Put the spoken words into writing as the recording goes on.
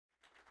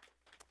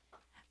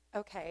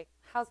Okay,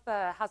 how's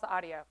the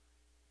audio?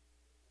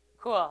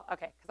 Cool.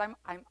 Okay, because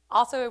I'm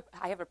also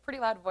I have a pretty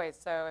loud voice,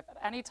 so if at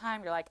any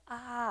time you're like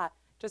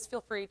just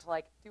feel free to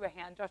like do a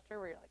hand gesture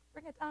where you're like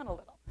bring it down a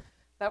little.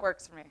 That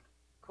works for me.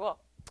 Cool.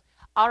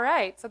 All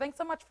right. So thanks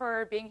so much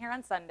for being here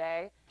on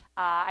Sunday.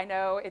 I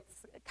know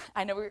it's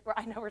I know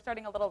we're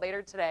starting a little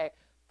later today,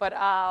 but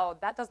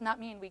that does not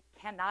mean we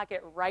cannot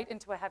get right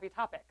into a heavy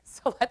topic.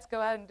 So let's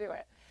go ahead and do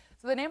it.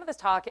 So the name of this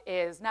talk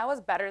is Now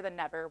is Better Than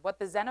Never: What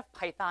the Zen of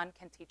Python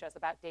Can Teach Us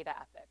About Data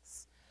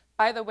Ethics.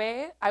 By the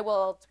way, I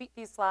will tweet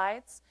these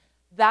slides.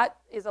 That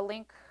is a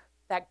link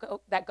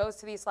that goes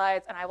to these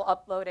slides, and I will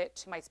upload it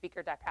to my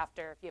speaker deck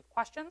after if you have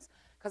questions,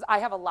 because I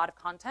have a lot of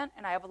content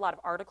and I have a lot of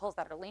articles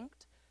that are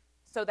linked,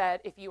 so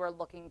that if you are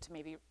looking to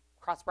maybe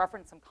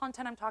cross-reference some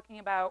content I'm talking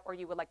about, or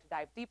you would like to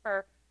dive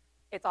deeper,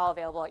 it's all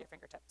available at your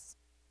fingertips.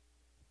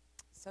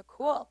 So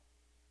cool.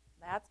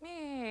 That's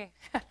me.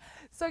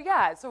 So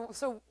yeah,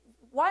 so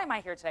why am I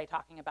here today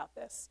talking about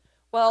this?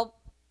 Well,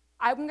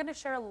 I'm going to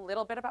share a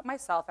little bit about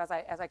myself as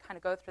I kind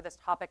of go through this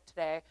topic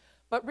today.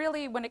 But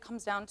really, when it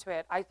comes down to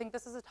it, I think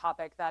this is a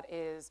topic that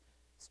is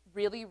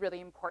really, really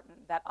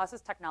important that us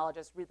as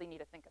technologists really need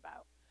to think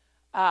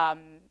about.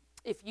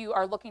 If you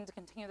are looking to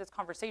continue this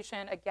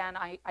conversation, again,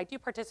 I do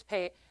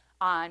participate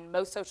on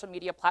most social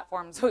media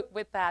platforms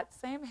with that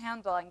same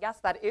handle. And yes,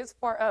 that is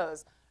 4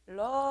 O's,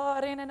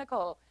 Lorena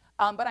Nicole.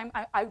 But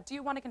I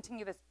do want to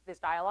continue this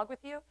dialogue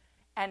with you.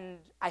 And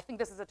I think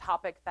this is a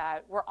topic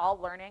that we're all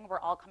learning. We're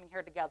all coming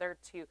here together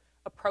to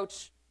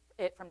approach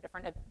it from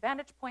different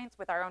vantage points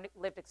with our own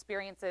lived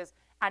experiences.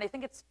 And I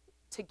think it's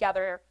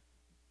together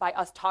by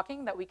us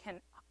talking that we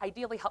can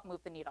ideally help move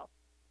the needle.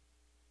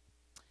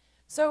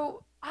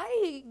 So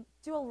I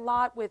do a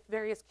lot with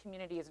various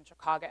communities in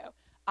Chicago.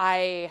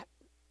 I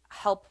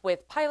help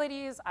with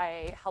PyLadies.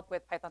 I help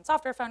with Python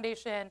Software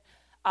Foundation,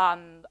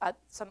 at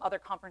some other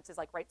conferences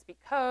like Write Speak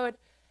Code.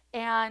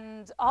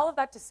 And all of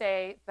that to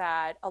say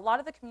that a lot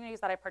of the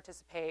communities that I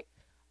participate,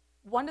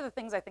 one of the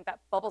things I think that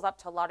bubbles up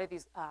to a lot of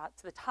these,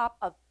 to the top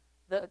of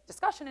the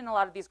discussion in a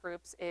lot of these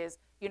groups is,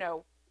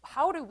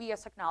 how do we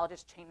as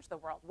technologists change the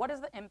world? What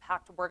is the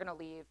impact we're gonna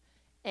leave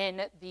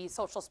in the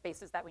social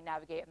spaces that we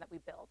navigate and that we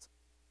build?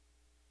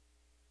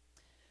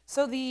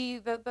 So the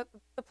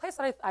place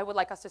that I would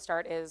like us to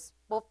start is,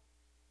 well,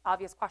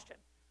 obvious question.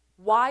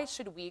 Why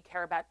should we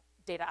care about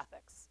data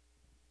ethics?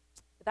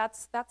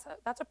 That's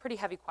a pretty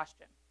heavy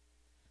question.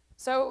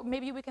 So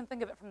maybe we can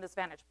think of it from this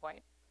vantage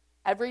point.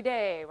 Every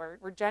day,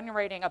 we're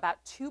generating about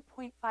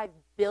 2.5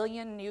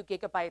 billion new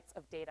gigabytes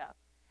of data.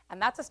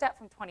 And that's a stat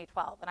from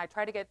 2012. And I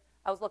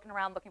was looking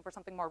around looking for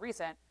something more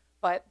recent,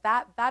 but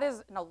that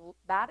is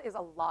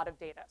a lot of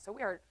data. So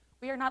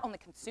we are not only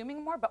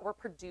consuming more, but we're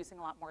producing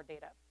a lot more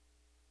data.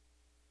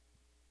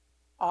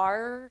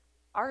 Our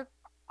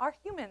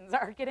humans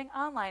are getting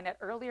online at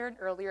earlier and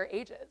earlier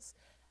ages.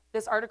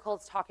 This article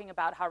is talking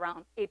about how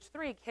around age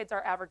 3, kids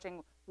are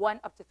averaging 1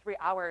 up to 3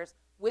 hours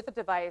with a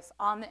device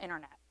on the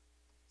internet.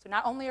 So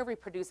not only are we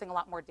producing a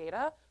lot more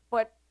data,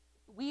 but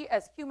we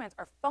as humans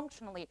are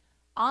functionally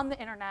on the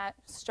internet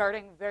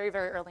starting very,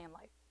 very early in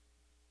life.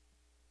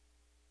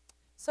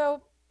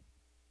 So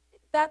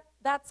that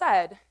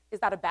said,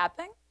 is that a bad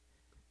thing?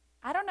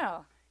 I don't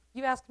know.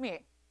 You ask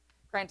me.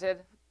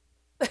 Granted,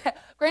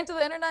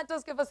 the internet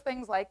does give us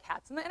things like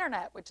cats in the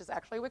internet, which is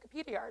actually a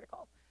Wikipedia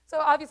article. So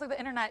obviously the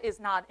internet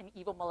is not an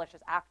evil,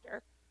 malicious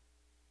actor.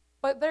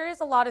 But there is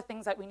a lot of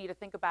things that we need to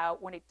think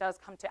about when it does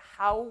come to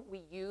how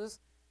we use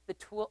the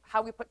tool,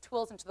 how we put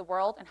tools into the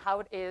world, and how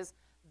it is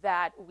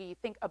that we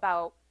think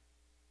about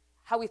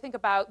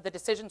the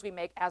decisions we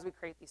make as we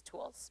create these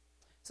tools.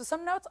 So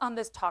some notes on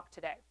this talk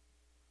today.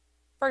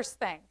 First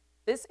thing,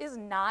 this is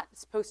not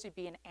supposed to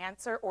be an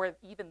answer or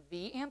even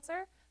the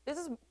answer. This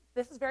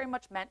is very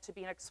much meant to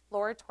be an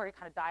exploratory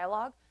kind of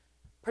dialogue,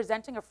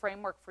 presenting a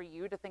framework for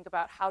you to think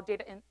about how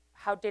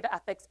data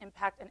ethics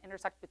impact and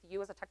intersect with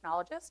you as a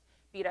technologist,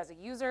 be it as a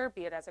user,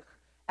 be it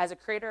as a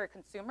creator or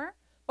consumer.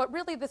 But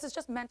really, this is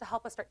just meant to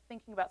help us start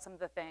thinking about some of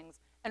the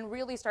things and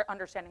really start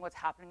understanding what's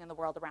happening in the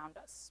world around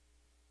us.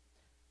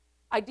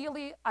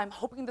 Ideally, I'm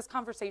hoping this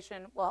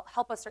conversation will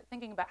help us start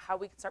thinking about how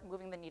we can start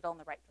moving the needle in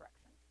the right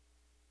direction.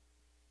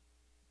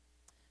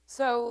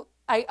 So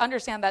I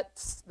understand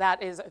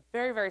that is a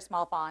very, very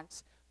small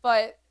font,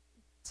 but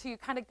to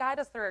kind of guide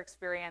us through our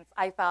experience,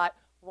 I thought,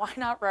 why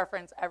not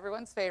reference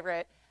everyone's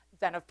favorite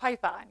Zen of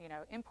Python?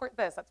 Import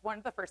this. That's one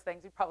of the first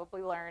things you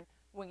probably learn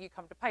when you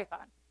come to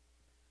Python.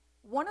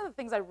 One of the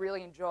things I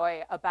really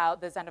enjoy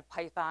about the Zen of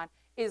Python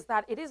is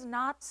that it is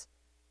not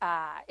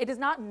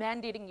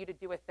mandating you to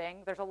do a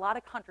thing. There's a lot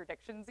of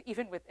contradictions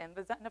even within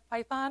the Zen of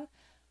Python.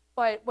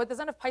 But what the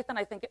Zen of Python,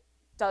 I think,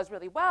 does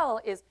really well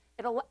is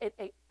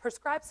it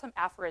prescribes some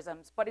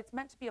aphorisms, but it's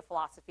meant to be a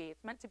philosophy.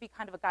 It's meant to be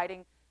kind of a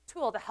guiding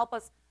tool to help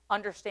us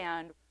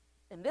understand,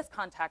 in this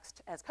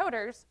context as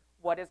coders,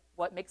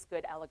 what makes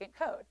good, elegant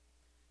code.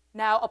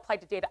 Now,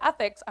 applied to data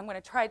ethics, I'm going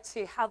to try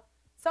to have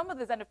some of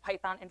the Zen of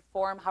Python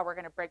inform how we're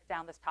going to break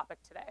down this topic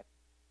today.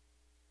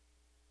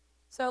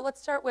 So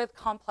let's start with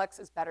complex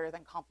is better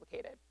than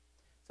complicated.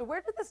 So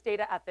where did this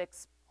data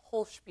ethics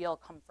whole spiel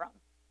come from?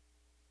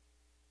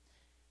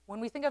 When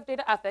we think of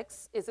data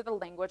ethics, is it the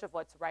language of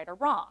what's right or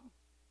wrong?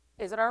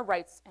 Is it our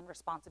rights and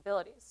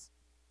responsibilities?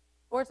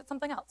 Or is it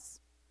something else?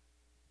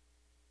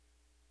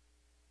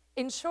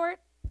 In short,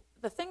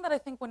 the thing that I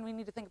think when we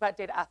need to think about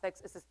data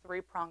ethics is this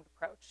three-pronged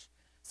approach.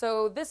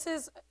 So this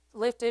is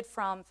lifted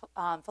from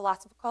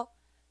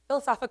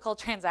philosophical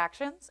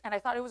transactions, and I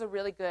thought it was a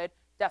really good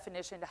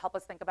definition to help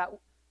us think about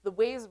the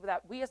ways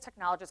that we as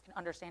technologists can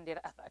understand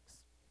data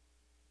ethics.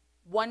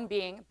 One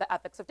being the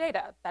ethics of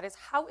data. That is,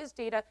 how is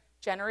data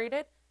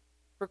generated,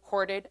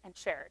 recorded, and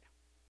shared?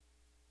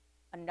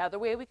 Another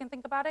way we can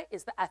think about it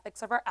is the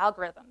ethics of our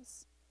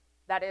algorithms.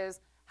 That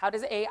is, how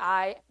does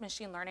AI,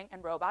 machine learning,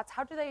 and robots,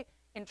 how do they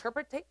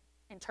interpret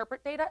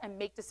data and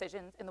make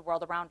decisions in the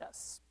world around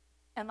us?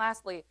 And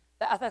lastly,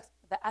 the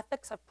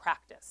ethics of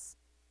practice,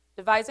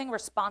 devising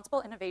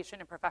responsible innovation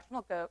and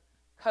professional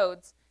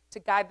codes to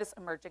guide this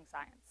emerging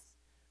science.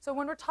 So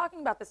when we're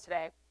talking about this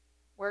today,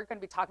 we're going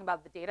to be talking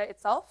about the data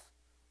itself,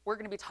 we're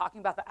going to be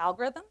talking about the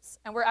algorithms,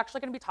 and we're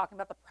actually going to be talking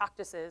about the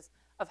practices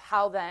of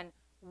how then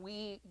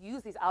we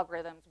use these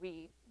algorithms,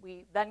 we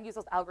then use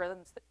those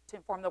algorithms to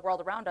inform the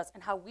world around us,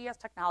 and how we as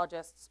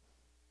technologists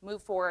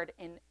move forward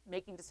in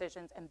making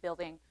decisions and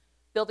building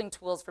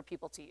tools for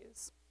people to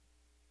use.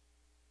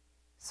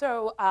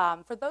 So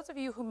for those of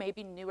you who may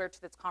be newer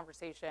to this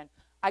conversation,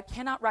 I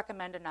cannot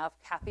recommend enough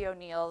Cathy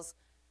O'Neill's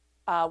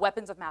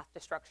Weapons of Math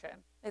Destruction.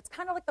 It's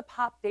kind of like the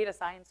pop data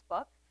science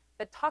book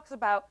that talks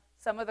about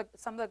some of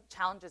the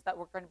challenges that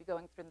we're going to be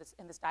going through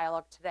in this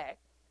dialogue today.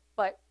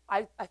 But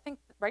I think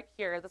right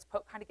here, this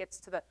quote kind of gets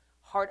to the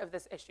heart of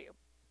this issue.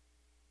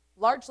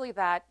 Largely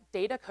that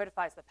data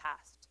codifies the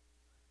past.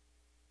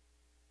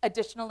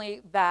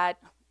 Additionally,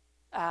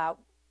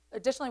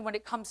 when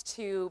it comes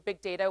to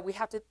big data, we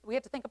have to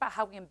think about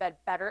how we embed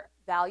better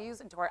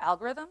values into our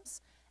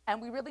algorithms,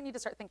 and we really need to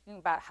start thinking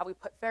about how we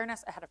put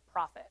fairness ahead of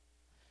profit.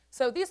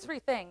 So these three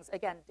things,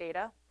 again,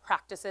 data,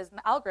 practices, and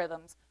the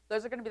algorithms,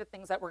 those are going to be the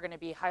things that we're going to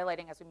be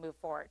highlighting as we move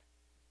forward.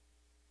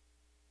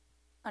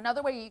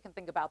 Another way you can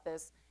think about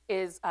this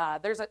is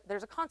there's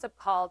a concept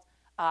called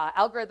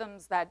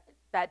algorithms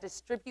that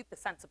distribute the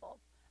sensible.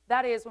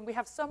 That is, when we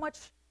have so much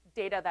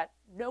data that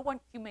no one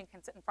human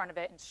can sit in front of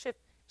it and shift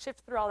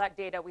through all that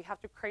data, we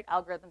have to create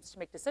algorithms to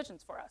make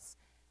decisions for us.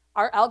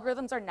 Our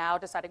algorithms are now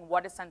deciding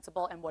what is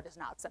sensible and what is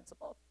not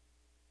sensible.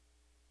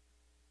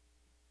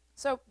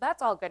 So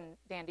that's all good and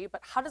dandy,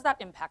 but how does that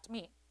impact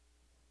me?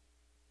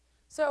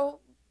 So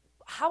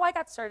how I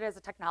got started as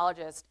a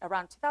technologist,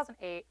 around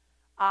 2008,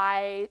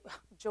 I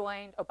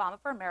joined Obama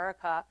for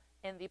America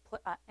in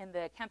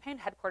the campaign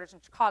headquarters in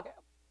Chicago.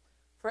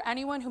 For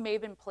anyone who may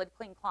have been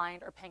politically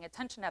inclined or paying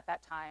attention at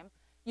that time,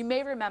 you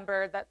may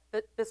remember that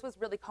this was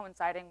really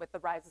coinciding with the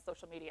rise of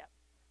social media.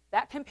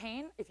 That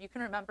campaign, if you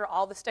can remember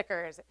all the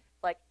stickers,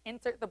 like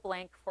insert the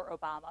blank for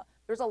Obama,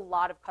 there's a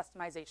lot of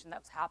customization that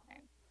was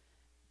happening.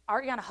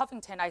 Arianna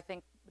Huffington, I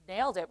think,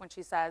 nailed it when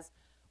she says,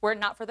 were it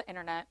not for the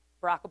internet,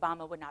 Barack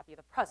Obama would not be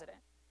the president.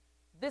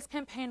 This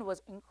campaign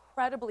was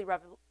incredibly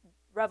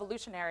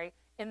revolutionary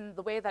in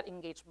the way that it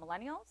engaged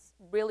millennials,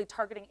 really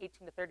targeting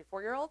 18 to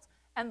 34-year-olds,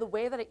 and the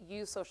way that it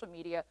used social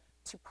media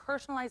to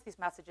personalize these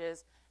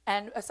messages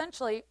and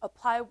essentially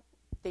apply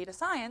data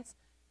science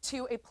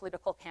to a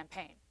political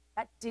campaign.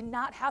 That did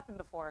not happen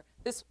before.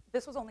 This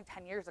was only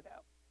 10 years ago.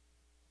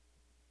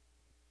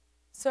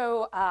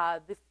 So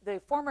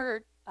the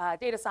former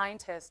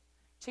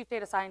chief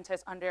data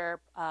scientist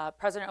under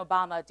President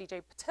Obama,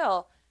 DJ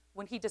Patil,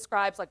 when he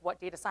describes like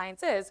what data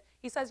science is,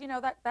 he says, you know,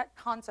 that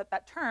concept,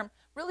 that term,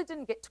 really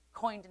didn't get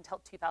coined until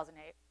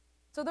 2008.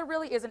 So there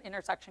really is an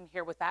intersection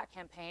here with that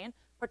campaign,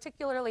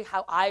 particularly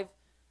how I've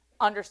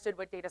understood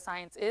what data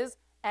science is.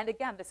 And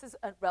again, this is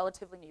a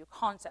relatively new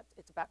concept.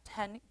 It's about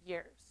 10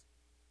 years.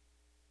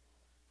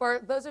 For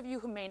those of you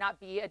who may not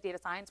be a data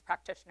science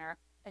practitioner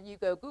and you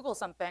go Google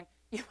something,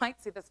 you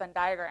might see this Venn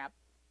diagram.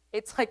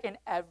 It's like in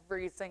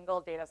every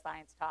single data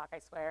science talk, I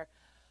swear.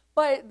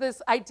 But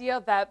this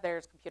idea that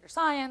there's computer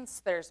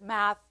science, there's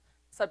math,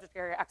 subject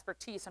area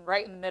expertise, and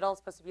right in the middle is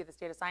supposed to be this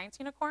data science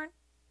unicorn.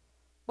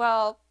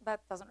 Well, that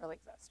doesn't really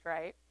exist,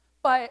 right?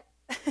 But,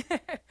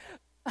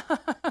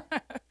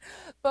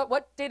 but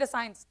what data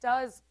science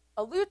does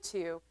allude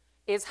to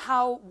is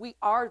how we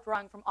are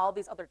drawing from all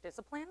these other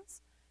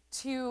disciplines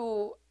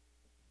to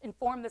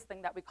inform this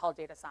thing that we call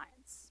data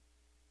science.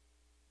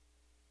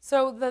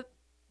 So the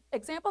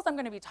examples I'm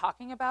going to be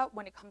talking about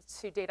when it comes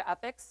to data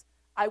ethics,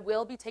 I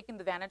will be taking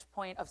the vantage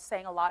point of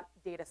saying a lot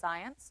data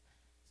science.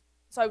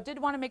 So I did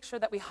want to make sure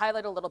that we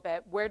highlight a little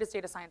bit, where does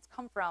data science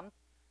come from?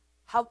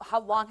 How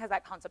long has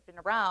that concept been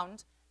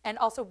around? And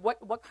also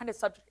what kind of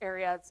subject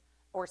areas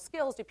or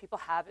skills do people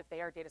have if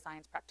they are data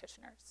science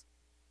practitioners?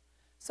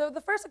 So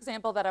the first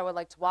example that I would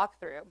like to walk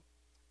through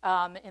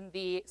in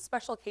the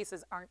special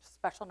cases aren't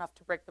special enough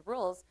to break the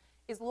rules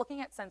is looking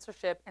at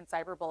censorship and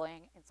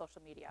cyberbullying in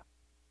social media.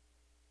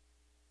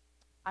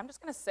 I'm just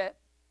going to sit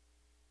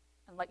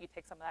and let you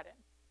take some of that in.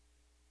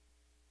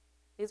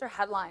 These are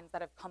headlines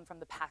that have come from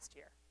the past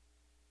year.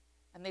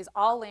 And these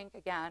all link,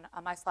 again,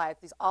 on my slides,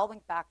 these all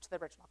link back to the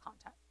original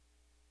content.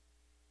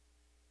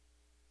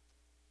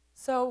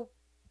 So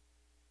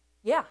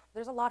yeah,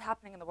 there's a lot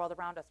happening in the world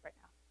around us right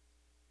now.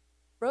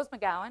 Rose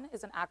McGowan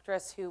is an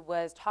actress who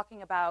was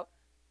talking about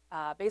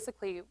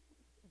basically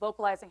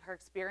vocalizing her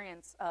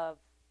experience of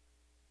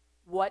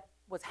what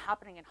was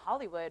happening in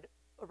Hollywood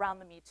around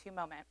the Me Too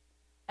moment.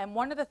 And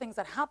one of the things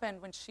that happened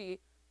when she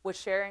was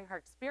sharing her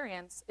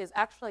experience is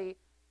actually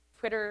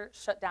Twitter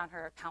shut down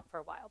her account for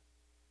a while.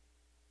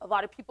 A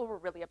lot of people were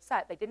really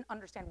upset. They didn't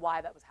understand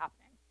why that was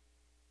happening.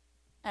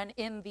 And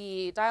in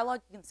the dialogue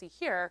you can see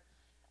here,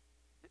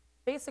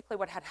 basically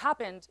what had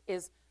happened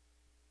is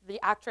the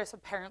actress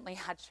apparently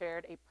had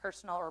shared a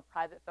personal or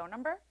private phone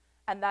number,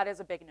 and that is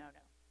a big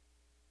no-no.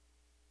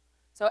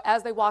 So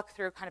as they walk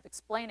through kind of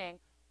explaining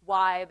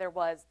why there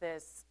was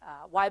this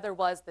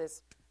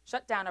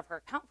shutdown of her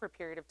account for a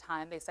period of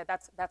time, they said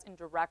that's in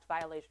direct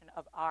violation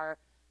of our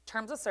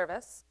terms of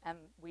service, and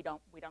we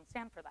don't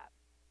stand for that.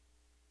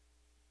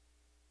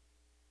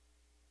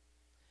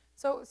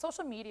 So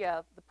social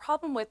media, the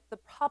problem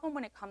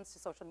when it comes to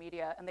social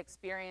media and the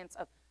experience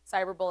of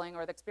cyberbullying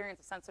or the experience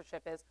of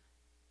censorship is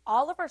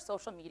all of our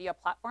social media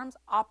platforms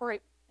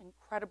operate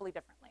incredibly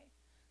differently.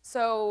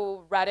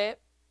 So Reddit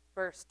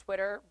versus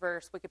Twitter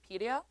versus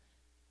Wikipedia.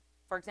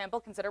 For example,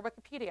 consider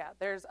Wikipedia.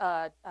 There's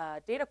a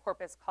data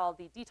corpus called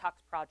the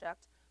Detox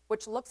Project,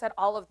 which looks at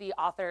all of the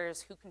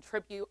authors who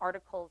contribute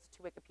articles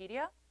to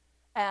Wikipedia.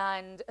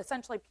 And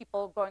essentially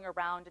people going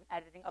around and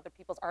editing other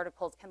people's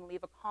articles can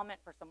leave a comment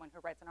for someone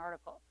who writes an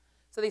article.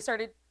 So so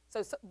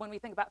when we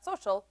think about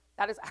social,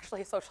 that is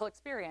actually a social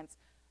experience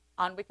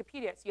on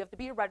Wikipedia. So you have to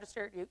be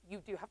registered,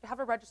 you do have to have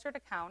a registered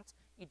account,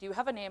 you do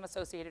have a name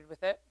associated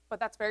with it, but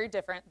that's very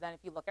different than if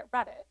you look at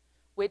Reddit,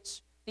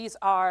 which these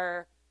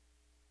are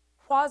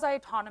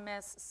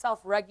quasi-autonomous,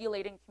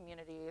 self-regulating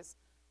communities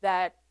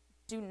that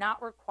do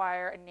not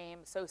require a name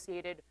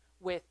associated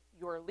with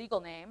your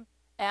legal name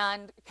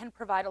and can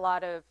provide a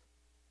lot of,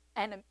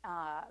 and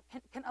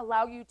can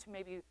allow you to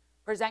maybe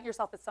present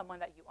yourself as someone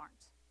that you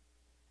aren't.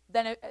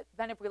 Then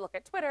if we look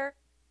at Twitter,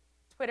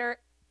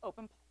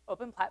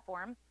 open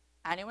platform,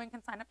 anyone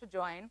can sign up to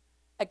join.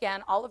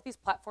 Again, all of these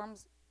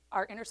platforms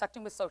are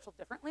intersecting with social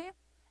differently,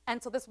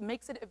 and so this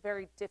makes it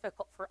very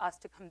difficult for us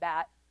to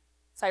combat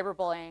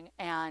cyberbullying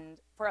and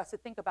for us to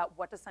think about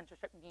what does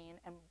censorship mean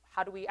and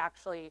how do we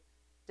actually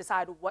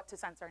decide what to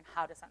censor and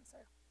how to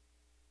censor.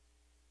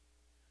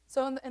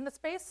 So in the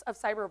space of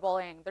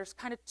cyberbullying, there's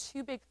kind of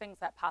two big things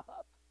that pop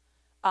up.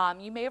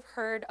 You may have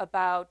heard of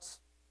the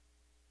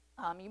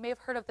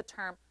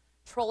term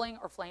trolling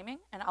or flaming,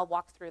 and I'll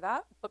walk through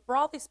that. But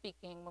broadly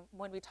speaking,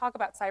 when we talk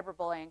about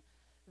cyberbullying,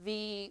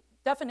 the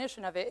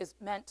definition of it is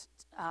meant,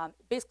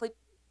 basically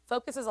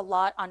focuses a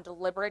lot on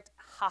deliberate,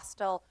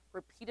 hostile,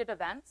 repeated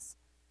events.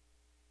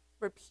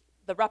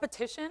 The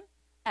repetition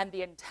and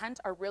the intent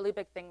are really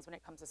big things when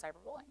it comes to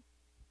cyberbullying.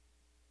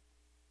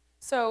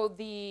 So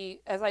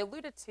as I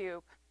alluded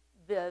to,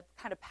 the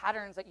kind of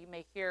patterns that you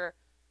may hear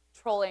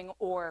trolling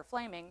or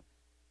flaming,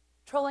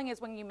 trolling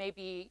is when you may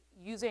be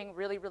using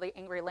really, really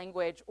angry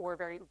language or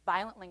very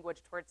violent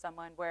language towards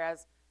someone,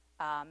 whereas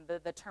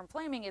the term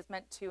flaming is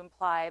meant to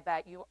imply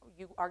that you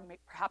are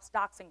perhaps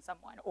doxing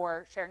someone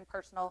or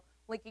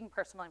linking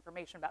personal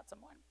information about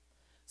someone.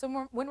 So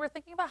when we're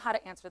thinking about how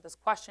to answer this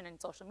question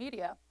in social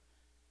media,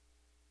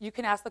 you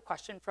can ask the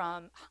question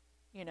from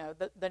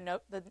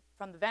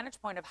from the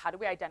vantage point of how do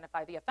we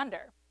identify the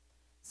offender.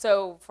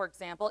 So for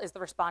example, is the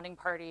responding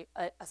party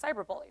a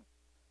cyberbully?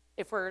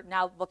 If we're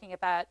now looking at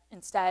that,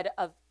 instead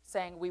of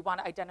saying we want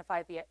to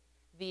identify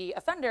the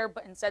offender,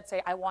 but instead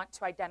say I want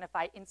to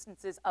identify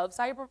instances of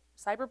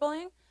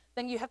cyberbullying,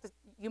 then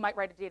you might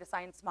write a data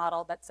science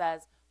model that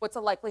says what's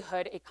the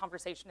likelihood a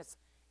conversation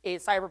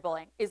is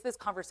cyberbullying? Is this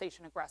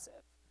conversation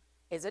aggressive?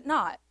 Is it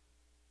not?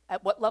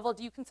 At what level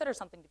do you consider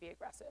something to be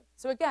aggressive?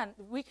 So again,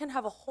 we can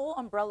have a whole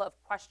umbrella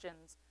of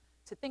questions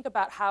to think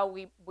about how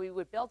we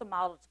would build a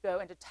model to go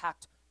and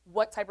detect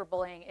what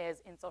cyberbullying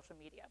is in social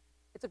media.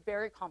 It's a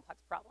very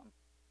complex problem.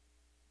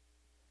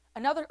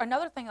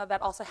 Another thing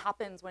that also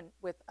happens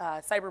with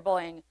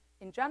cyberbullying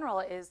in general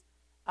is,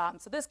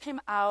 so this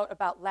came out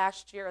about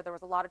last year. There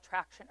was a lot of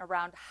traction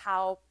around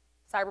how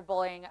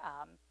cyberbullying,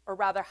 or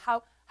rather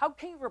how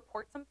can you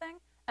report something,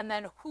 and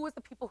then who is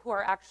the people who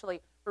are actually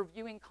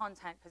reviewing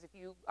content? Because if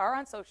you are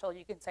on social,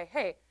 you can say,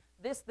 hey,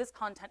 this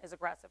content is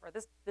aggressive, or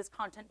this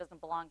content doesn't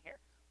belong here.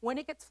 When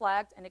it gets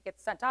flagged and it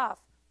gets sent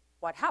off,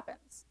 what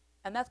happens?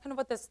 And that's kind of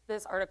what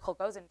this article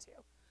goes into.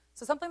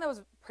 So something that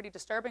was pretty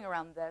disturbing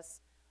around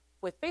this,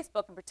 with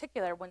Facebook in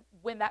particular,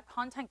 when that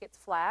content gets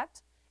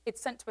flagged,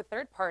 it's sent to a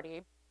third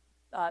party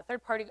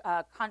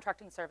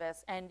contracting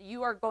service, and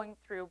you are going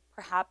through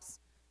perhaps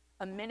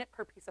a minute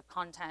per piece of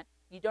content.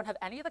 You don't have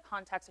any of the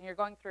context, and you're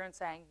going through and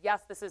saying,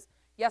 yes, this is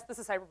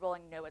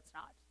cyberbullying, no, it's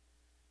not.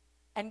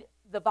 And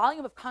the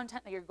volume of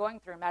content that you're going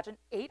through, imagine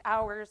 8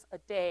 hours a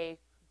day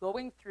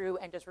going through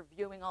and just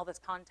reviewing all this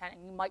content,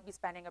 and you might be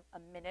spending a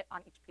minute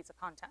on each piece of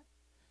content.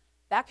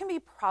 That can be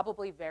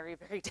probably very,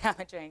 very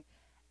damaging.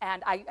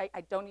 And I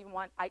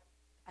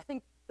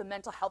think the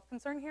mental health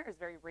concern here is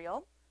very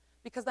real,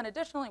 because then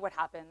additionally what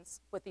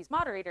happens with these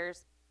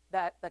moderators,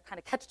 that the kind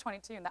of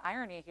catch-22 and the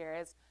irony here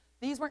is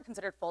these weren't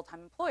considered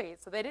full-time employees,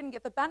 so they didn't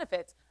get the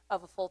benefits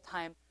of a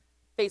full-time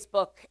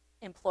Facebook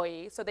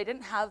employee, so they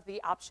didn't have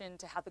the option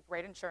to have the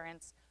great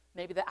insurance,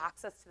 maybe the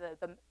access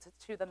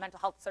to the mental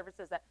health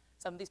services that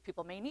some of these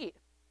people may need.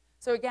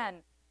 So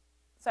again,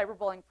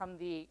 cyberbullying from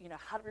the,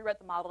 how do we write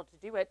the model to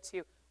do it,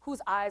 to whose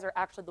eyes are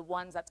actually the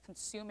ones that's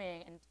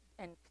consuming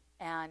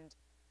and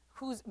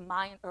whose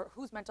mind or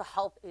whose mental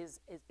health is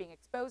being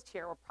exposed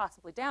here or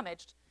possibly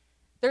damaged.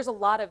 There's a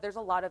lot of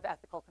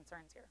ethical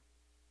concerns here.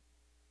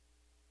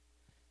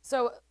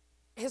 So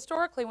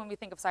historically, when we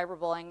think of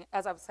cyberbullying,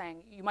 as I was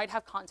saying, you might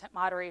have content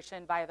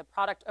moderation via the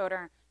product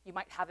owner, you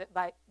might have it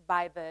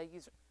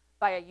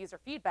via user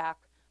feedback,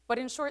 but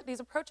in short, these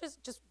approaches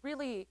just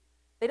really,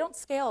 they don't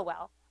scale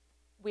well.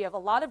 We have a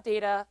lot of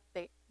data,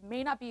 they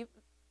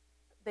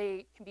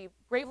can be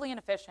gravely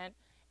inefficient,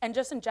 and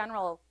just in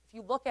general, if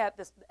you look at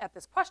this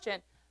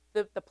question,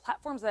 the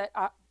platforms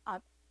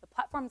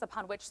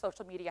upon which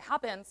social media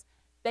happens,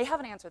 they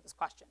haven't answered this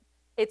question.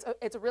 It's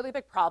a really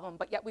big problem,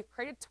 but yet we've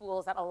created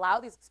tools that allow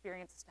these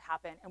experiences to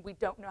happen, and we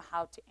don't know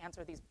how to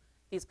answer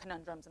these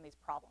conundrums and these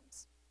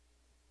problems.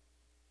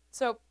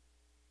 So,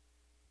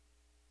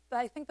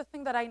 I think the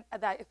thing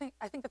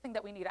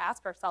that we need to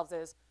ask ourselves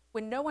is,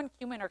 when no one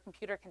human or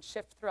computer can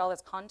shift through all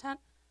this content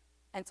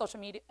and social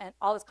media and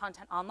all this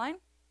content online,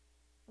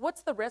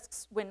 what's the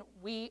risks when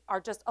we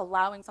are just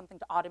allowing something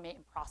to automate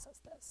and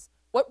process this?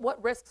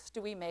 What risks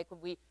do we make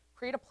when we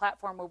create a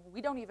platform where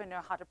we don't even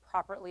know how to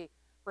properly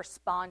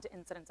respond to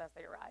incidents as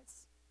they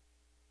arise?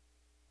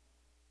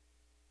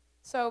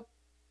 So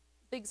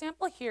the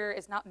example here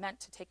is not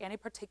meant to take any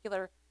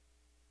particular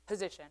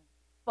position,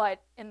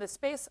 but in the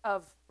space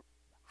of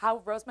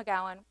how Rose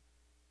McGowan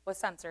was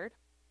censored,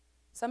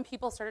 some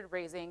people started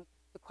raising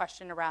the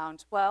question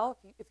around, well,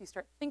 if you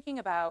start thinking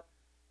about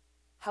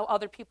how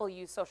other people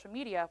use social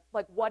media,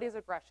 like what is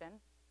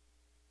aggression?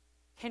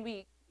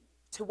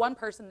 To one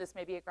person this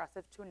may be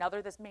aggressive, to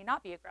another this may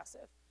not be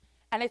aggressive.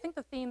 And I think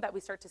the theme that we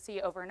start to see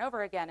over and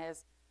over again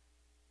is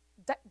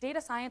data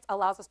science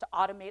allows us to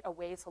automate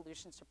away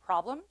solutions to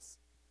problems,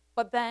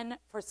 but then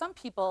for some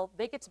people,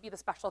 they get to be the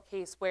special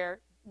case where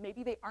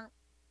maybe they aren't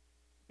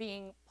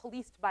being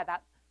policed by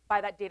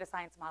that data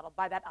science model,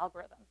 by that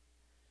algorithm.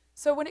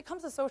 So when it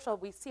comes to social,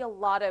 we see a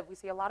lot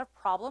of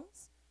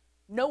problems.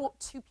 No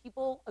two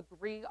people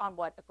agree on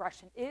what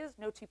aggression is.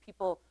 No two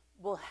people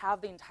will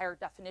have the entire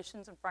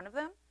definitions in front of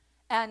them.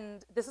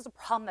 And this is a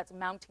problem that's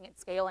mounting and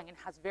scaling and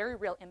has very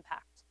real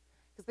impact.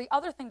 Because the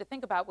other thing to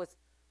think about with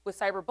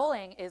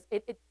cyberbullying is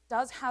it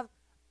does have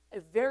a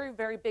very,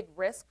 very big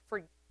risk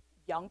for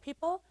young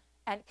people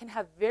and can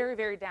have very,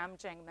 very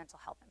damaging mental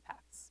health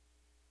impacts.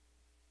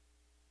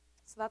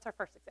 So that's our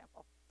first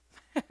example.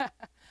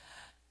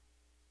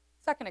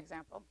 Second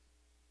example,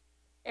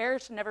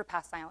 errors should never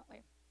pass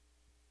silently.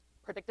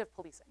 Predictive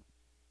policing.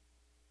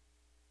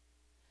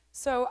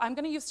 So I'm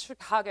going to use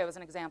Chicago as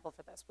an example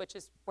for this, which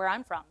is where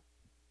I'm from.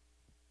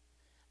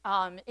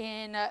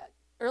 In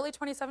early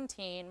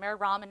 2017, Mayor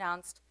Rahm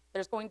announced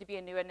there's going to be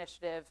a new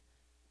initiative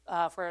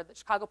for the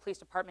Chicago Police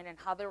Department and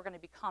how they were going to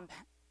be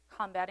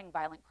combating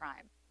violent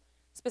crime.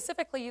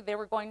 Specifically, they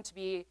were going to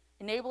be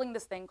enabling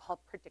this thing called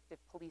predictive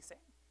policing.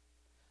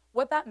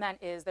 What that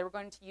meant is they were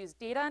going to use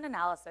data and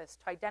analysis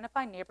to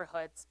identify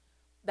neighborhoods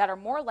that are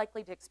more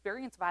likely to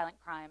experience violent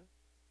crime.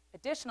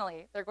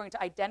 Additionally, they're going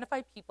to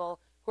identify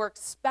people who are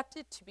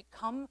expected to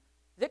become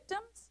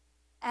victims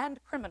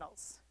and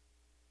criminals.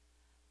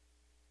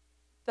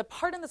 The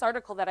part in this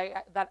article that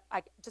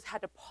I just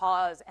had to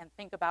pause and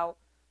think about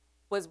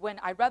was when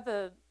I read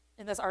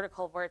in this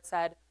article where it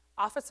said,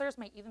 officers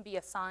may even be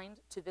assigned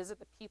to visit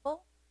the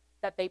people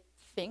that they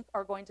think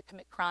are going to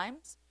commit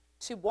crimes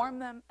to warn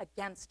them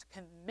against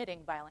committing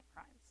violent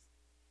crimes.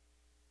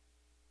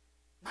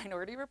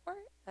 Minority Report?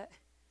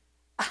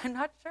 I'm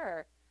not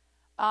sure.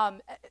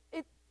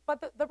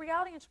 But the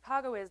reality in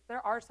Chicago is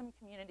there are some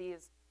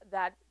communities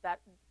that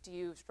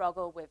do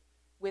struggle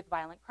with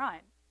violent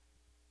crime.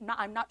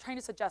 I'm not trying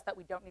to suggest that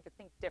we don't need to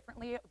think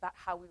differently about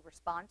how we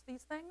respond to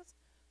these things,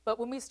 but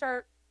when we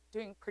start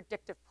doing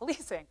predictive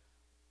policing,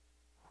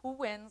 who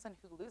wins and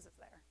who loses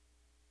there?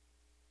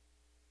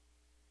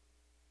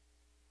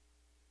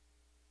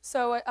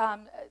 So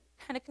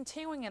kind of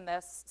continuing in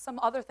this, some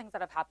other things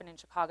that have happened in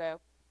Chicago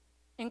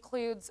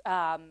includes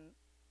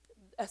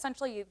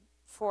essentially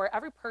for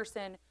every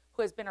person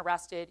who has been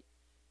arrested,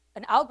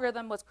 an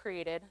algorithm was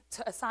created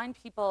to assign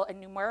people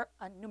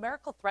a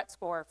numerical threat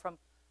score from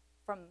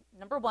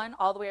number 1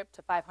 all the way up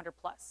to 500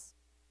 plus.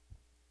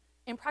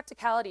 In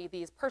practicality,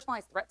 these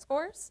personalized threat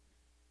scores,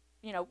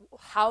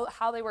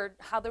 how they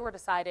were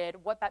decided,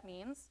 what that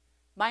means.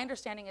 My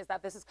understanding is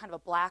that this is kind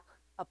of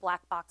a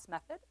black box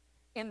method,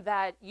 in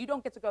that you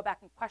don't get to go back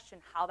and question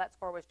how that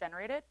score was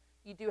generated.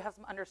 You do have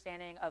some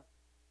understanding of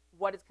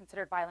what is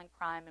considered violent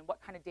crime and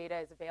what kind of data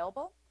is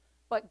available.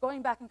 But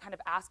going back and kind of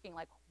asking,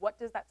 like, what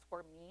does that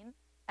score mean?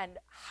 And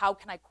how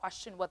can I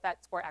question what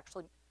that score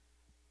actually,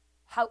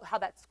 how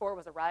that score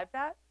was arrived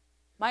at?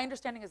 My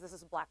understanding is this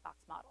is a black box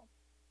model.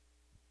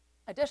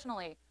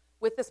 Additionally,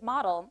 with this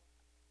model,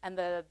 and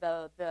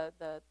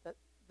the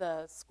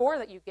score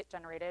that you get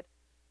generated,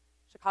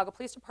 Chicago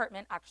Police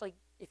Department actually,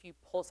 if you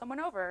pull someone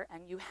over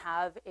and you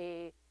have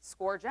a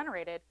score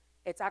generated,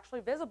 it's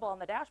actually visible on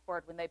the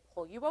dashboard when they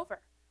pull you over.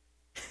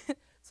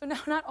 So now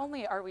not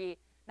only are we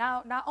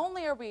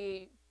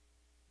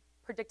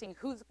predicting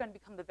who's going to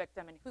become the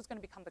victim and who's going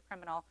to become the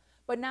criminal,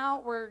 but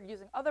now we're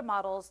using other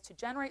models to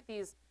generate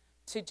these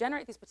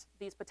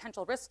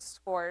potential risk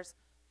scores,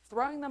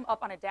 throwing them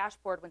up on a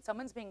dashboard when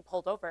someone's being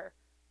pulled over.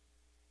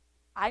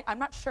 I'm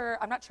not sure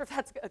if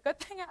that's a good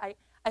thing.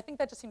 I think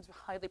that just seems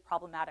highly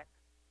problematic.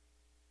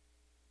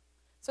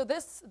 So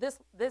this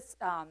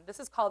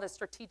is called a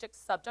strategic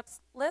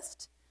subjects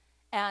list,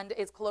 and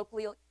is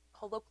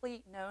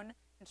colloquially known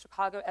in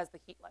Chicago as the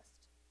heat list.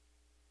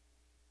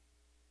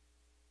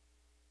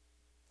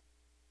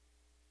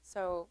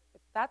 So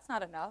if that's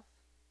not enough,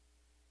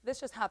 this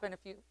just happened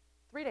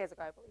 3 days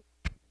ago, I believe.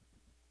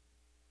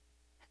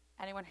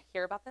 Anyone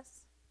hear about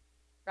this?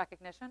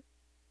 Recognition?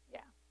 Yeah.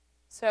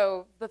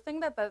 So the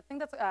thing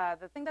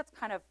that's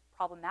kind of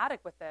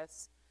problematic with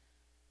this,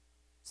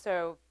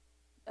 so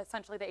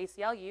essentially the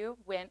ACLU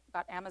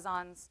got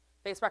Amazon's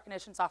face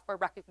recognition software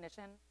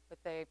recognition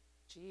with a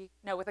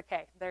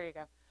K, there you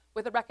go,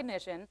 with a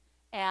recognition,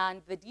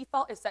 and the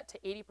default is set to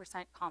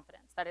 80%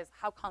 confidence. That is,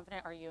 how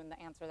confident are you in the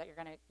answer that you're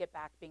going to get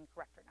back being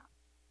correct or not.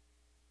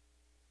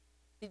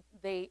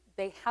 They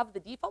have the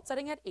default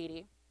setting at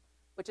 80,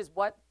 which is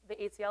what the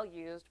ACL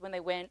used when they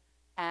went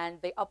and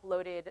they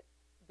uploaded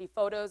the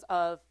photos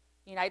of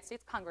United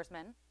States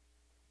congressmen,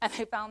 and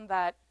they found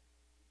that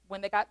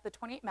when they got the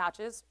 28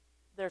 matches,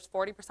 there's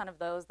 40% of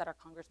those that are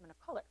congressmen of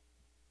color.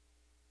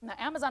 Now,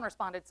 Amazon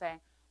responded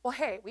saying, well,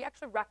 hey, we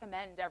actually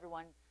recommend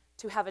everyone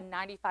to have a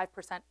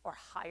 95% or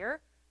higher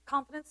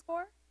confidence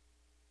score,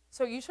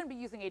 so you shouldn't be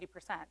using 80%.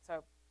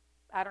 So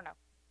I don't know.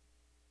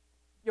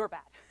 You're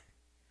bad.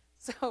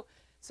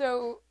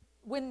 So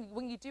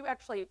when you do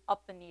actually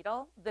up the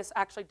needle, this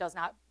actually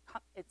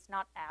it's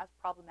not as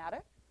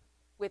problematic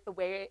with the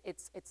way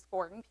it's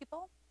scoring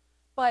people.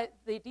 But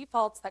the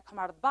defaults that come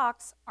out of the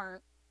box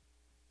aren't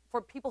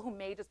for people who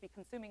may just be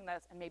consuming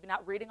this and maybe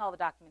not reading all the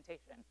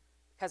documentation.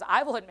 Because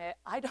I will admit,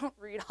 I don't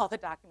read all the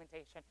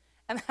documentation.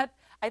 And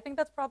I think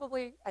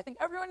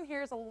everyone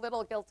here is a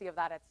little guilty of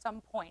that at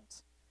some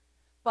point.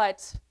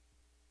 But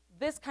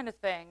this kind of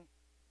thing,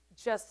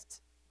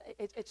 it's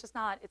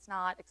not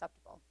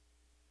acceptable.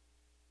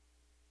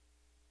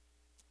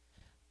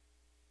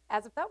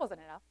 As if that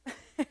wasn't enough.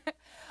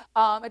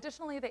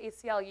 Additionally, the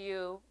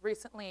ACLU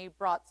recently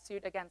brought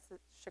suit against the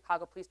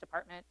Chicago Police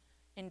Department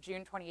in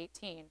June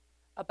 2018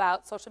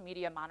 about social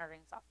media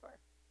monitoring software.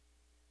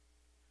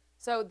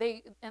 So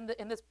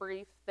in this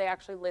brief, they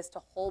actually list a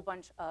whole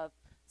bunch of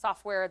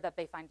software that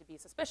they find to be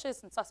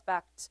suspicious and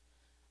suspect.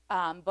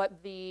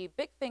 But the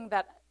big thing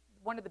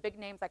one of the big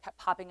names that kept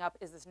popping up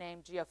is this name,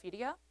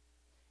 Geophidia.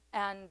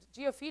 And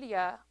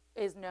Geophidia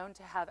is known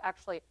to have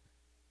actually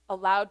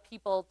allowed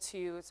people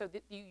to,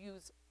 you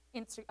use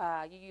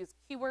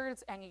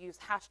keywords and you use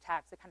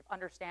hashtags to kind of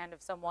understand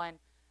if someone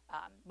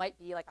might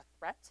be like a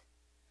threat.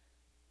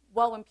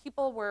 Well, when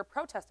people were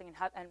protesting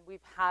and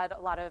we've had a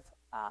lot of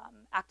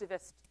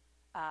activist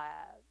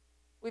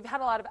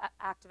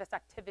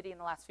activity in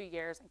the last few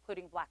years,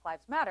 including Black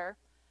Lives Matter,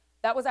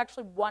 that was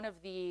actually one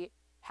of the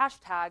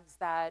hashtags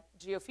that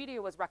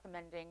Geophidia was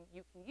recommending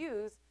you can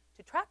use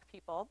to track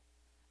people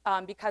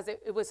because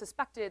it was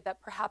suspected that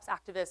perhaps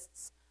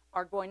activists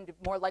are going to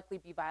more likely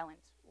be violent,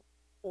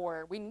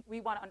 or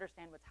we want to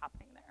understand what's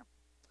happening there.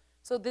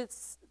 So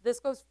this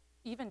goes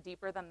even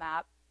deeper than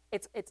that.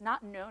 It's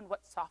not known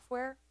what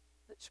software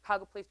the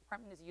Chicago Police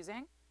Department is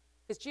using,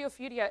 because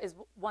Geophidia is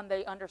one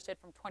they understood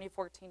from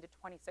 2014 to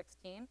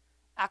 2016,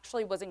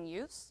 actually was in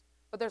use,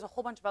 but there's a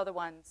whole bunch of other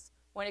ones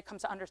when it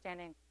comes to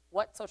understanding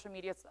what social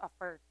media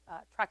software,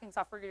 tracking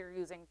software you're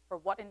using, for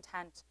what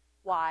intent,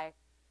 why.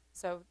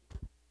 So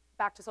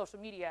back to social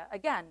media,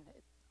 again,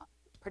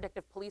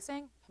 predictive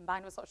policing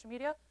combined with social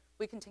media,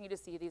 we continue to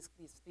see these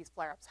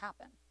flare-ups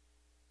happen.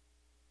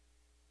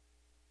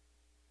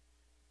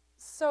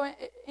 So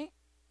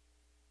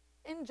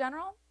in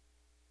general,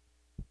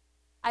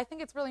 I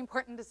think it's really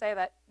important to say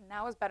that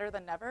now is better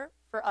than never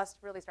for us to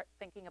really start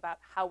thinking about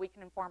how we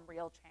can inform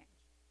real change.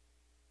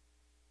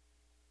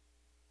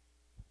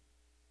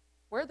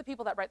 We're the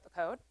people that write the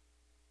code.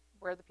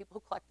 We're the people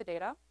who collect the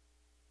data.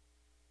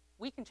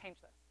 We can change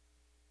this.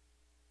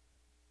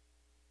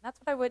 That's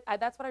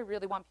what I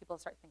really want people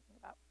to start thinking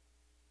about.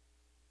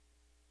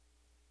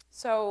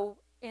 So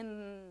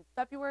in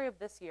February of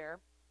this year,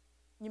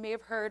 you may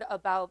have heard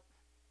about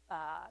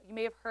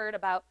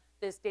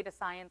this data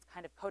science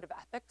kind of code of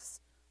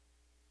ethics.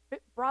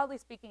 But broadly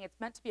speaking, it's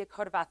meant to be a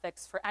code of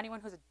ethics for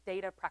anyone who's a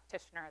data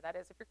practitioner. That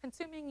is, if you're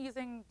consuming,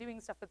 using, doing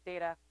stuff with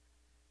data,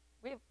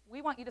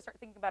 we want you to start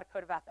thinking about a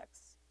code of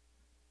ethics.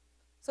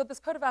 So this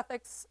code of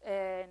ethics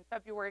in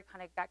February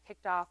kind of got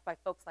kicked off by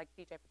folks like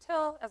Vijay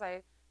Patil, as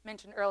I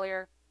mentioned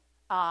earlier.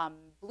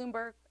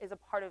 Bloomberg is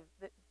part of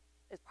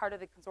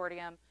the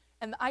consortium.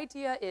 And the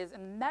idea is,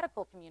 in the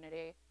medical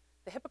community,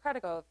 the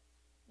Hippocratic Oath,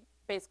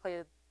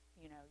 basically,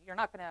 you're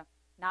not going to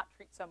not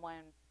treat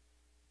someone,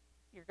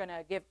 you're going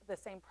to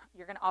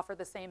offer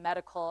the same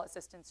medical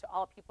assistance to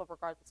all people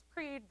regardless of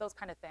creed, those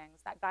kind of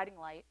things. That guiding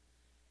light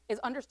is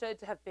understood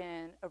to have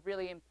been a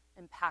really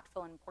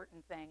impactful and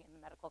important thing in the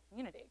medical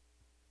community.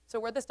 So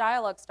where this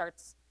dialogue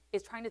starts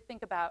is trying to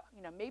think about,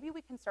 maybe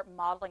we can start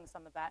modeling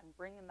some of that and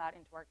bringing that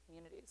into our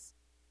communities.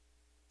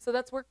 So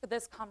that's where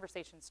this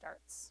conversation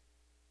starts.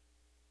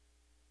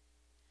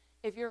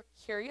 If you're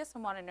curious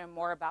and want to know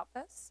more about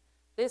this,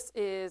 this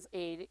is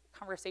a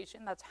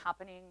conversation that's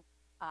happening.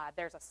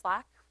 There's a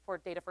Slack for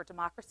Data for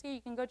Democracy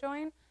you can go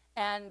join,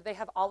 and they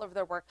have all of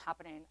their work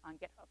happening on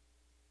GitHub.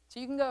 So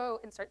you can go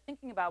and start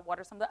thinking about what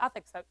are some of the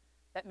ethics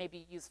that may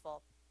be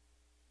useful.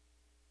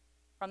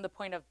 From the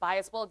point of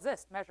bias will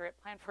exist, measure it,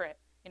 plan for it.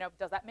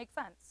 Does that make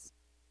sense?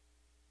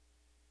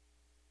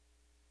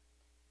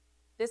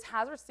 This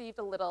has received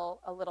a little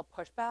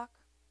pushback.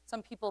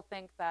 Some people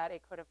think that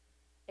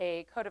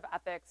a code of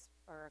ethics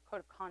or a code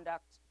of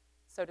conduct,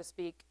 so to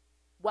speak,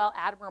 while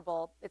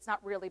admirable, it's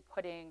not really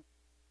putting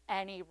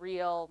any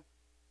real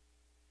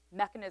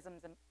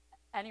mechanisms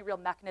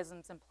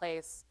in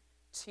place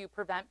to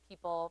prevent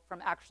people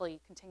from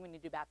actually continuing to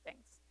do bad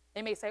things.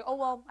 They may say, oh,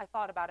 well, I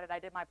thought about it, I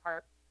did my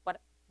part,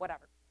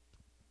 whatever.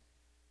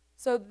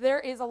 So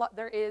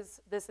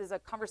this is a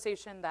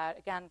conversation that,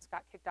 again,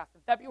 got kicked off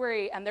in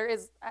February, and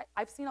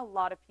I've seen a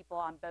lot of people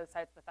on both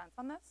sides of the fence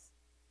on this,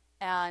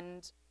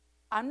 and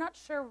I'm not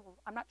sure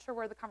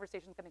where the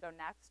conversation is going to go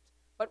next,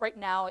 but right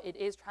now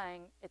it's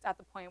at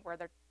the point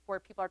where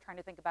people are trying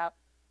to think about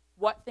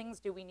what things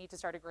do we need to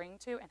start agreeing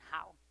to and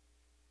how.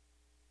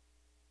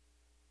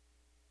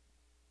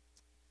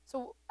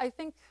 So I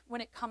think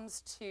when it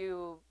comes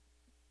to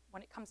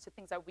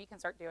things that we can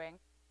start doing,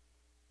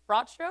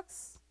 broad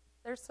strokes,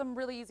 there's some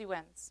really easy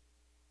wins.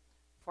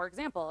 For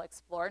example,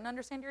 explore and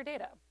understand your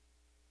data.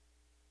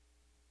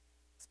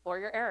 Explore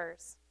your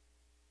errors.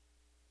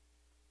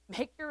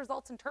 Make your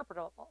results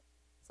interpretable.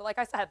 So like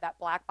I said, that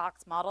black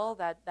box model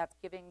that's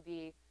giving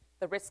the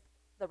risk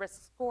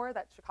score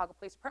that Chicago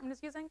Police Department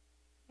is using,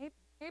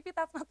 maybe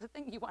that's not the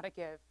thing you want to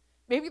give.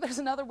 Maybe there's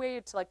another way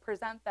to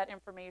present that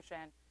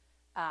information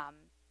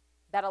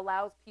that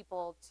allows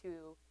people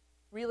to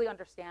really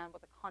understand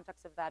what the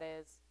context of that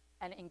is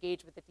and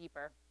engage with it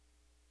deeper.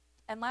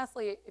 And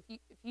lastly, if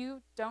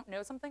you don't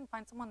know something,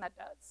 find someone that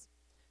does.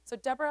 So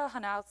Deborah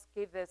Hanaus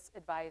gave this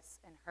advice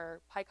in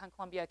her PyCon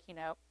Columbia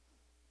keynote,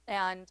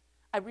 and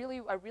I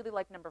really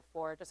like number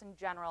 4, just in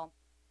general,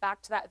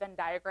 back to that Venn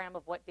diagram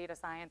of what data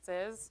science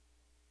is.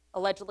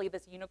 Allegedly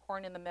this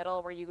unicorn in the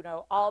middle where you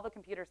know all the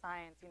computer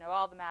science,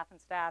 all the math and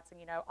stats,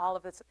 and all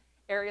of this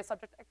area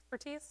subject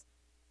expertise.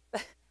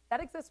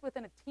 That exists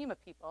within a team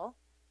of people.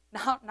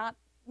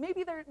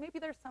 Maybe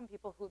there's some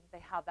people who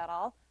they have that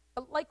all,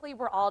 but likely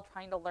we're all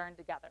trying to learn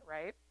together,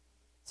 right?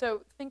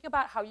 So think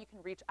about how you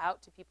can reach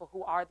out to people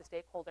who are the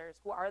stakeholders,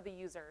 who are the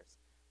users.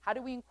 How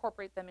do we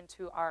incorporate them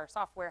into our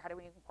software? How do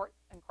we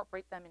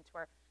incorporate them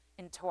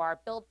into our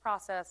build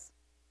process?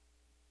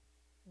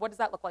 What does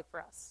that look like for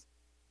us?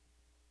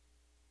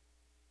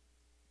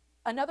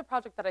 Another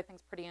project that I think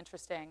is pretty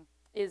interesting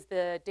is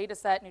the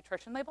dataset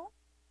nutrition label.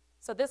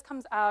 So this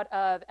comes out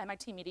of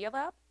MIT Media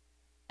Lab.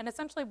 And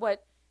essentially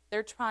what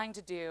they're trying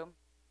to do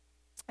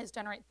is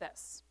generate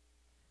this.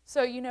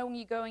 So when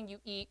you go and you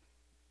eat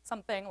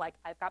something like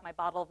I've got my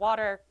bottle of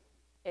water,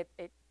 it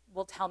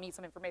will tell me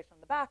some information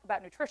on the back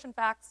about nutrition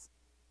facts.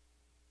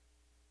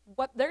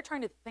 What they're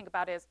trying to think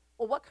about is,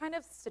 well, what kind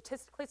of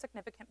statistically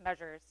significant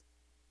measures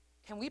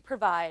can we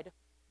provide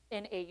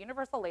in a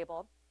universal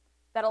label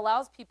that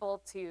allows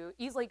people to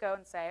easily go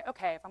and say,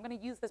 okay, if I'm going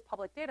to use this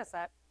public data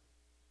set,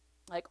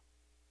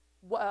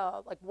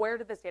 where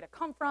did this data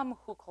come from?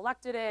 Who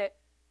collected it?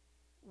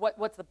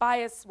 What's the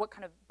bias? What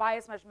kind of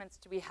bias measurements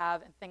do we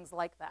have, and things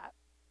like that.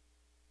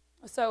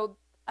 So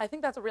I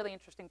think that's a really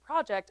interesting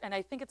project, and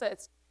I think it's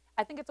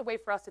a way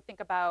for us to think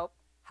about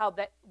how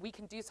that we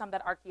can do some of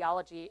that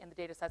archaeology in the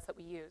data sets that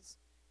we use.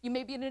 You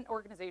may be in an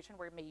organization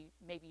where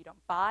maybe you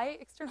don't buy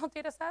external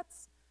data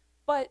sets,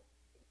 but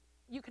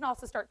you can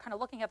also start kind of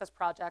looking at this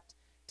project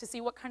to see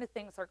what kind of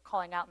things they're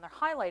calling out and they're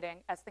highlighting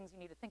as things you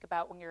need to think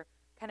about when you're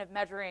kind of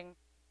measuring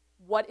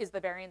what is the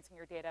variance in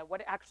your data,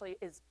 what actually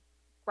is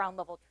ground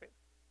level truth.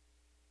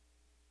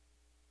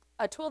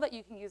 A tool that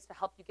you can use to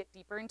help you get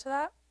deeper into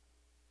that,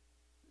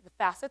 the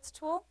facets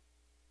tool,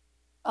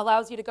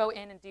 allows you to go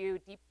in and do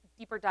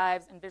deeper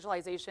dives and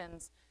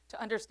visualizations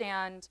to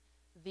understand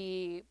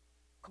the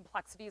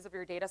complexities of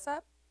your data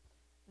set.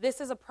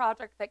 This is a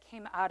project that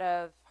came out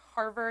of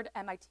Harvard,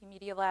 MIT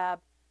Media Lab,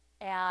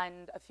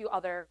 and a few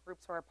other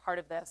groups who are a part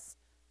of this.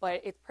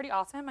 But it's pretty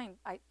awesome.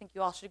 I think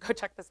you all should go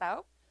check this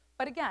out.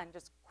 But again,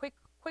 just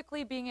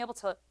quickly being able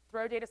to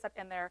throw a data set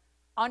in there,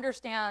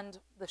 understand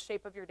the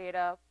shape of your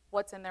data,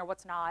 what's in there,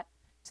 what's not,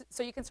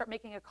 so you can start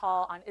making a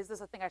call on, is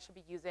this a thing I should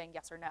be using,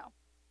 yes or no?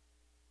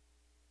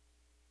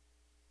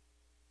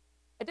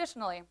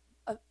 Additionally,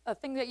 a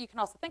thing that you can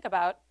also think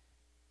about,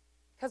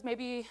 because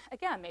maybe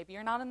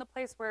you're not in the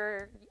place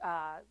where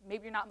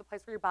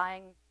you're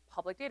buying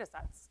public data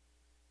sets.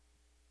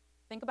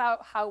 think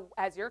about how,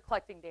 as you're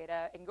collecting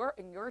data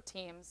in your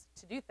teams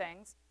to do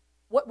things,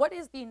 what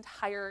is the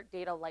entire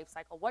data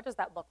lifecycle? What does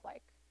that look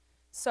like?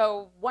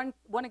 So one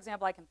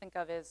example I can think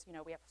of is,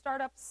 we have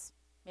startups.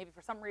 Maybe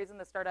for some reason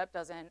the startup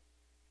doesn't,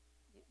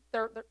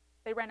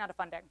 they ran out of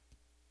funding,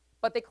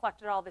 but they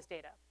collected all this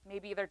data.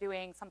 Maybe they're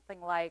doing something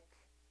like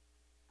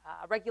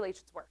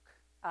regulations work,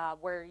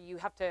 where you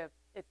have to,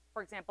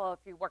 for example, if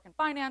you work in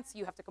finance,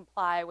 you have to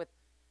comply with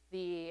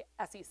the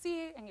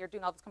SEC, and you're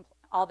doing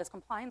all this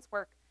compliance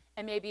work,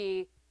 and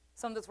maybe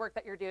some of this work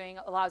that you're doing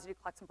allows you to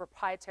collect some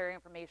proprietary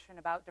information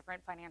about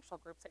different financial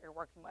groups that you're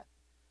working with.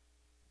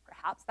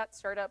 Perhaps that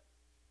startup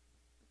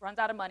runs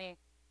out of money,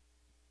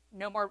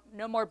 no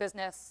more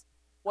business.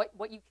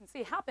 What you can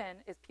see happen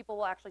is people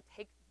will actually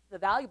take the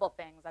valuable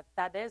things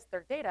that is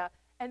their data,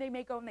 and they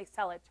may go and they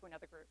sell it to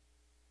another group.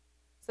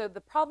 So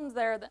the problems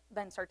there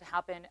then start to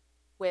happen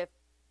with,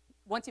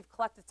 once you've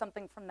collected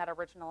something from that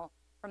original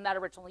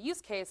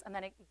use case, and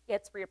then it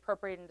gets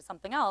reappropriated into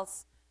something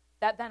else,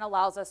 that then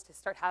allows us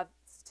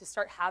to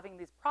start having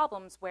these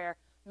problems where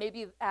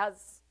maybe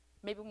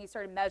when you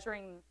started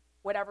measuring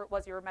whatever it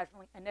was you were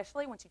measuring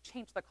initially, once you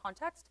change the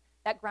context,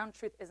 that ground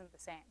truth isn't the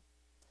same.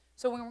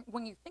 So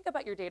when you think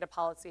about your data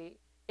policy,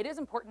 it is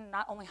important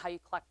not only how you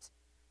collect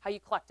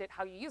it,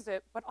 how you use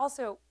it, but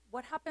also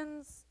what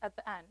happens at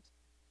the end.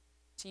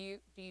 Do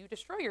you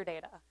destroy your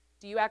data?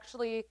 Do you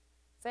actually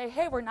say,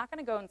 hey, we're not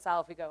going to go and sell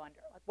if we go under?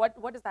 Like,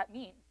 what does that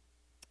mean?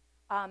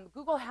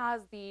 Google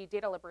has the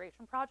Data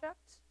Liberation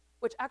Project,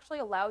 which actually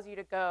allows you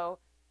to go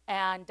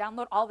and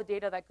download all the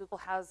data that Google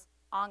has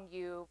on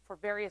you for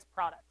various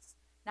products.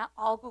 Not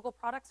all Google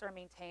products are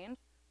maintained,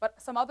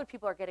 but some other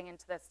people are getting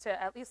into this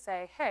to at least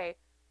say, hey,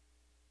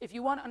 if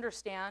you want to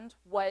understand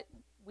what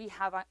we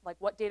have, like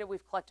what data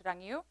we've collected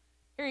on you,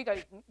 here you go,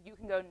 you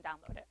can go and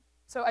download it.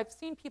 So I've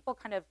seen people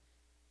kind of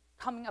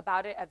coming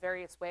about it at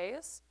various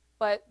ways,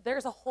 but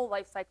there's a whole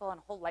life cycle and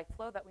a whole life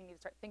flow that we need to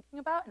start thinking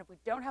about, and if we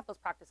don't have those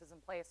practices in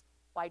place,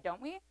 why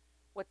don't we?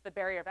 What's the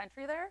barrier of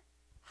entry there?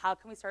 How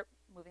can we start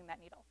moving that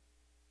needle?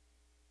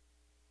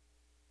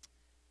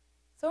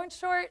 So in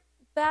short,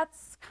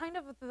 that's kind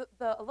of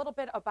a little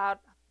bit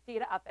about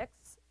data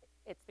ethics.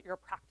 It's your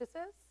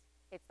practices,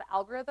 it's the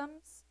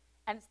algorithms,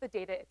 and it's the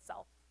data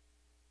itself.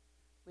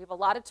 We have a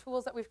lot of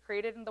tools that we've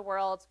created in the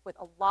world with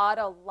a lot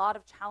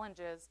of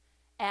challenges,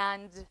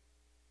 and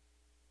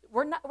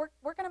we're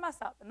going to mess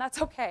up, and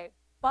that's okay.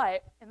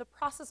 But in the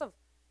process of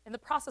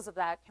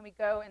that, can we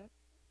go and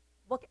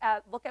look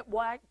at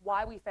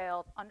why we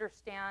failed,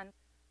 understand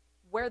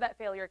where that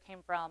failure came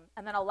from,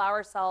 and then allow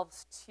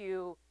ourselves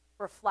to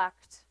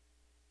reflect,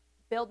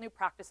 build new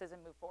practices,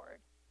 and move forward.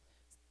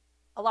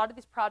 A lot of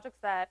these projects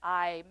that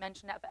I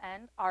mentioned at the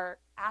end are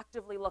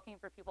actively looking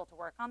for people to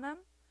work on them.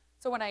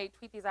 So when I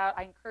tweet these out,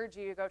 I encourage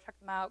you to go check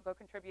them out, go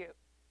contribute.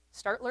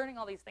 Start learning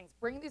all these things.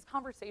 Bring these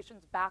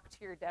conversations back to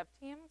your dev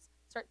teams.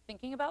 Start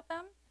thinking about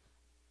them,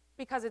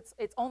 because it's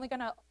only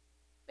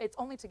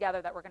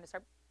together that we're going to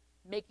start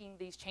making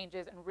these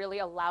changes and really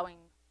allowing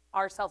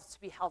ourselves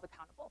to be held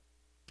accountable.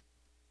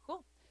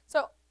 Cool.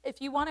 So if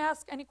you want to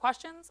ask any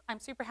questions, I'm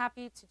super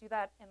happy to do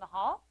that in the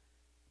hall.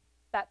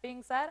 That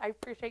being said, I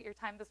appreciate your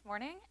time this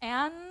morning,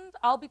 and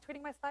I'll be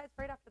tweeting my slides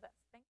right after this.